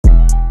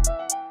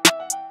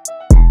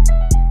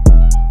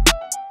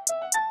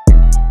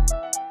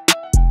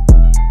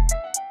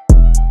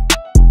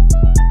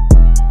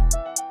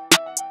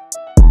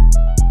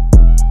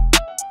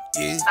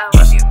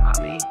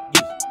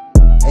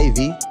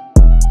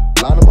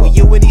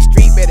When you in these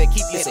streets, better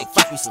keep you some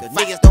fight. Cause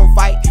niggas don't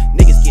fight,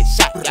 niggas get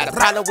shot. Got a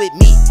problem with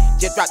me,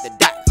 just drop the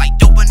dot. Like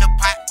dope in the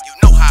pot, you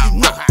know how.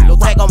 No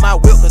tag on my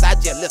whip, cause I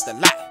just lift a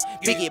lot.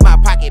 Big in my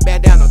pocket,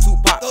 bandana 2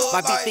 pop. My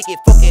bitch thick and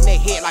fucking their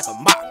head like a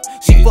mop.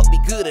 She fuck me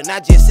good and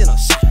I just sent a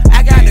shot.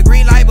 I got the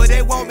green light, but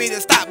they want me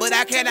to stop. But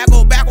I cannot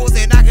go backwards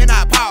and I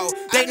cannot pause.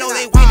 They know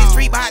they win the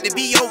street about to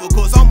be over,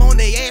 cause I'm on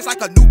their ass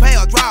like a new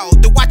pair of drawers.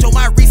 To watch on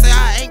my wrist,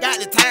 I ain't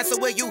got the time. So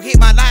when you hit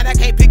my line, I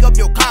can't pick up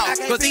your call.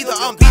 Cause either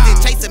I'm busy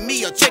chasing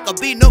me or chick or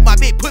beating up my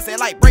big pussy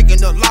like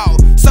breaking the law.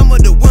 Some of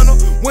the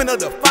winter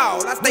the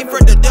fall. I stay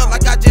fresh to death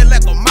like I just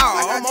left a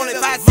mall. I'm only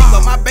 5'6",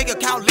 but my bank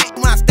account lit.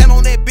 When I stand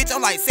on that bitch,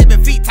 I'm like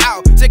 7 feet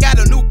tall. She got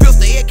a new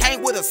pistol, it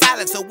came with a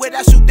silencer. So when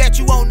I shoot that,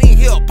 you won't even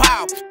hear a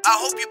pow. I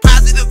hope you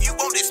positive, you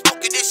want this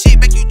smoking. This shit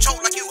make you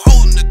choke like you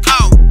holding the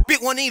cow.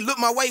 Big one ain't look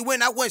my way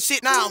when I wasn't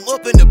shit. Now I'm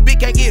up in the big,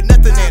 can't get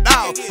nothing at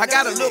all. I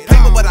got a little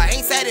paper, but I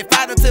ain't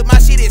satisfied until my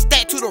shit is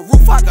stacked to the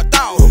roof like a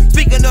dog.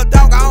 Speaking of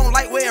dog, I don't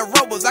like wearing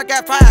rubbers. I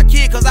got 5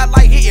 kids cause I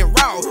like hitting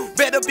raw.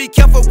 Better be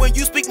careful when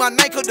you speak my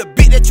name, cause the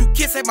bitch that you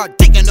kiss ain't my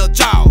dick in the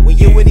jaw. When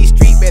you in these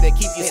streets, better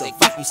keep you some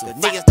fight. Cause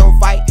niggas don't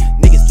fight,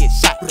 niggas get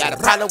shot. Got a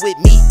problem with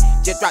me,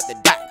 just drop the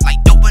dot. Like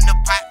dope in the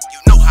pot, you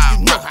know how.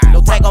 No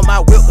tag on my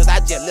whip cause I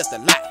just lift a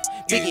lot.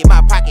 Big in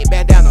my pocket,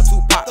 bandana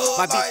 2 pop.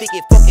 My bitch thick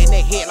and fucking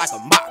their head like a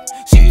mop.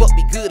 She fuck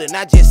me good and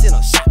I just sent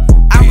a shot.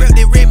 I rep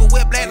that red but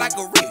wear black like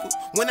a reaper.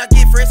 When I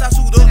get fresh, I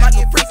shoot up like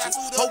a preacher.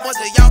 Whole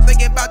bunch of y'all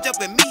thinking about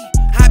jumping me.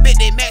 I bet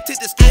they mad to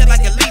the scale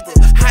like a Libra.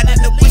 Hide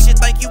in the bush and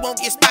think you won't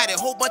get spotted.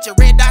 Whole bunch of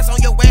red dots on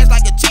your ass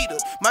like a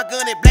cheetah. My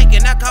gun is black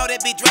and I call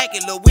that bitch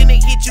Dracula. When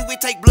they hit you, it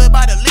take blood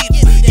by the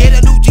liter. Yeah,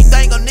 the new G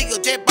thing, a nigga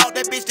just bought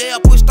that bitch there.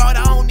 Push start,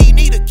 I don't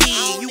need a key.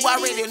 You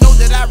already know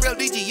that I real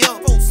DG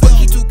up. But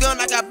keep 2 guns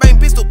like I bang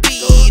pistol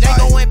bead.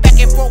 Ain't going back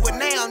and forth with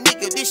now,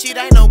 nigga. This shit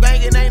ain't no gang,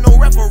 it ain't no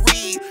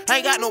referee.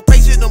 Ain't got no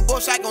patience, them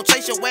bullshit gon'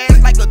 chase your ass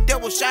like a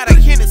devil shot of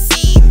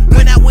Hennessy.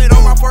 When I went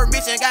on my first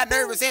mission, got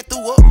nervous and threw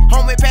up.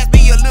 Homie passed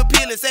me a little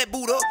pill and said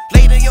boot up.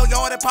 Laid in your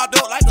yard and popped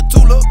up like a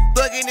tulip.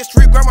 Thug in the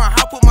street, grab my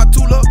house, put my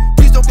tool up.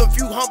 Please don't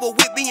confuse humble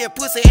with me and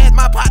pussy ass.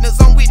 My partners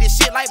on with this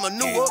shit like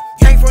manure.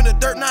 Came from the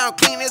dirt, now I'm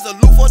clean as a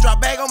loofah. Drop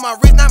bag on my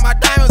wrist, now my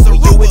diamonds are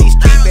ruler. When you in these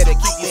streets, better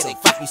keep you some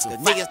fight. Cause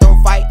niggas don't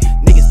fight,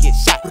 niggas get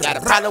shot. Got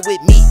a problem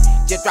with me,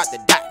 just drop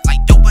the dot. Like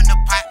dope in the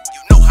pot,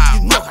 you know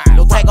how.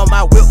 No tag on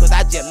my whip cause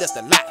I just lift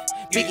a lot.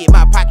 Big in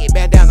my pocket,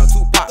 bandana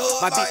 2 pop.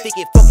 My bitch thick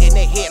and fucking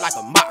their head like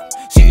a mop.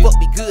 She fuck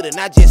me good and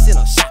I just sent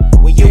a shot.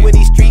 When you in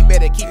these streets,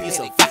 better keep you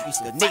some fight.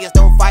 Cause niggas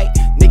don't fight,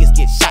 niggas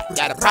get shot.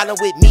 Got a problem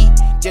with me,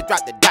 just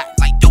drop the dot.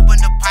 Like dope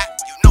in the pot,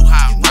 you know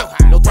how.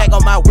 No tag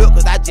on my whip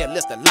cause I just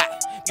lift a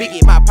lot. Big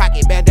in my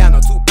pocket, bandana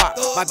 2 pop.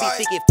 My bitch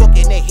thick and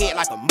fucking their head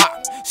like a mop.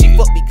 She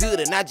fuck me good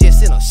and I just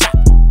sent a shot.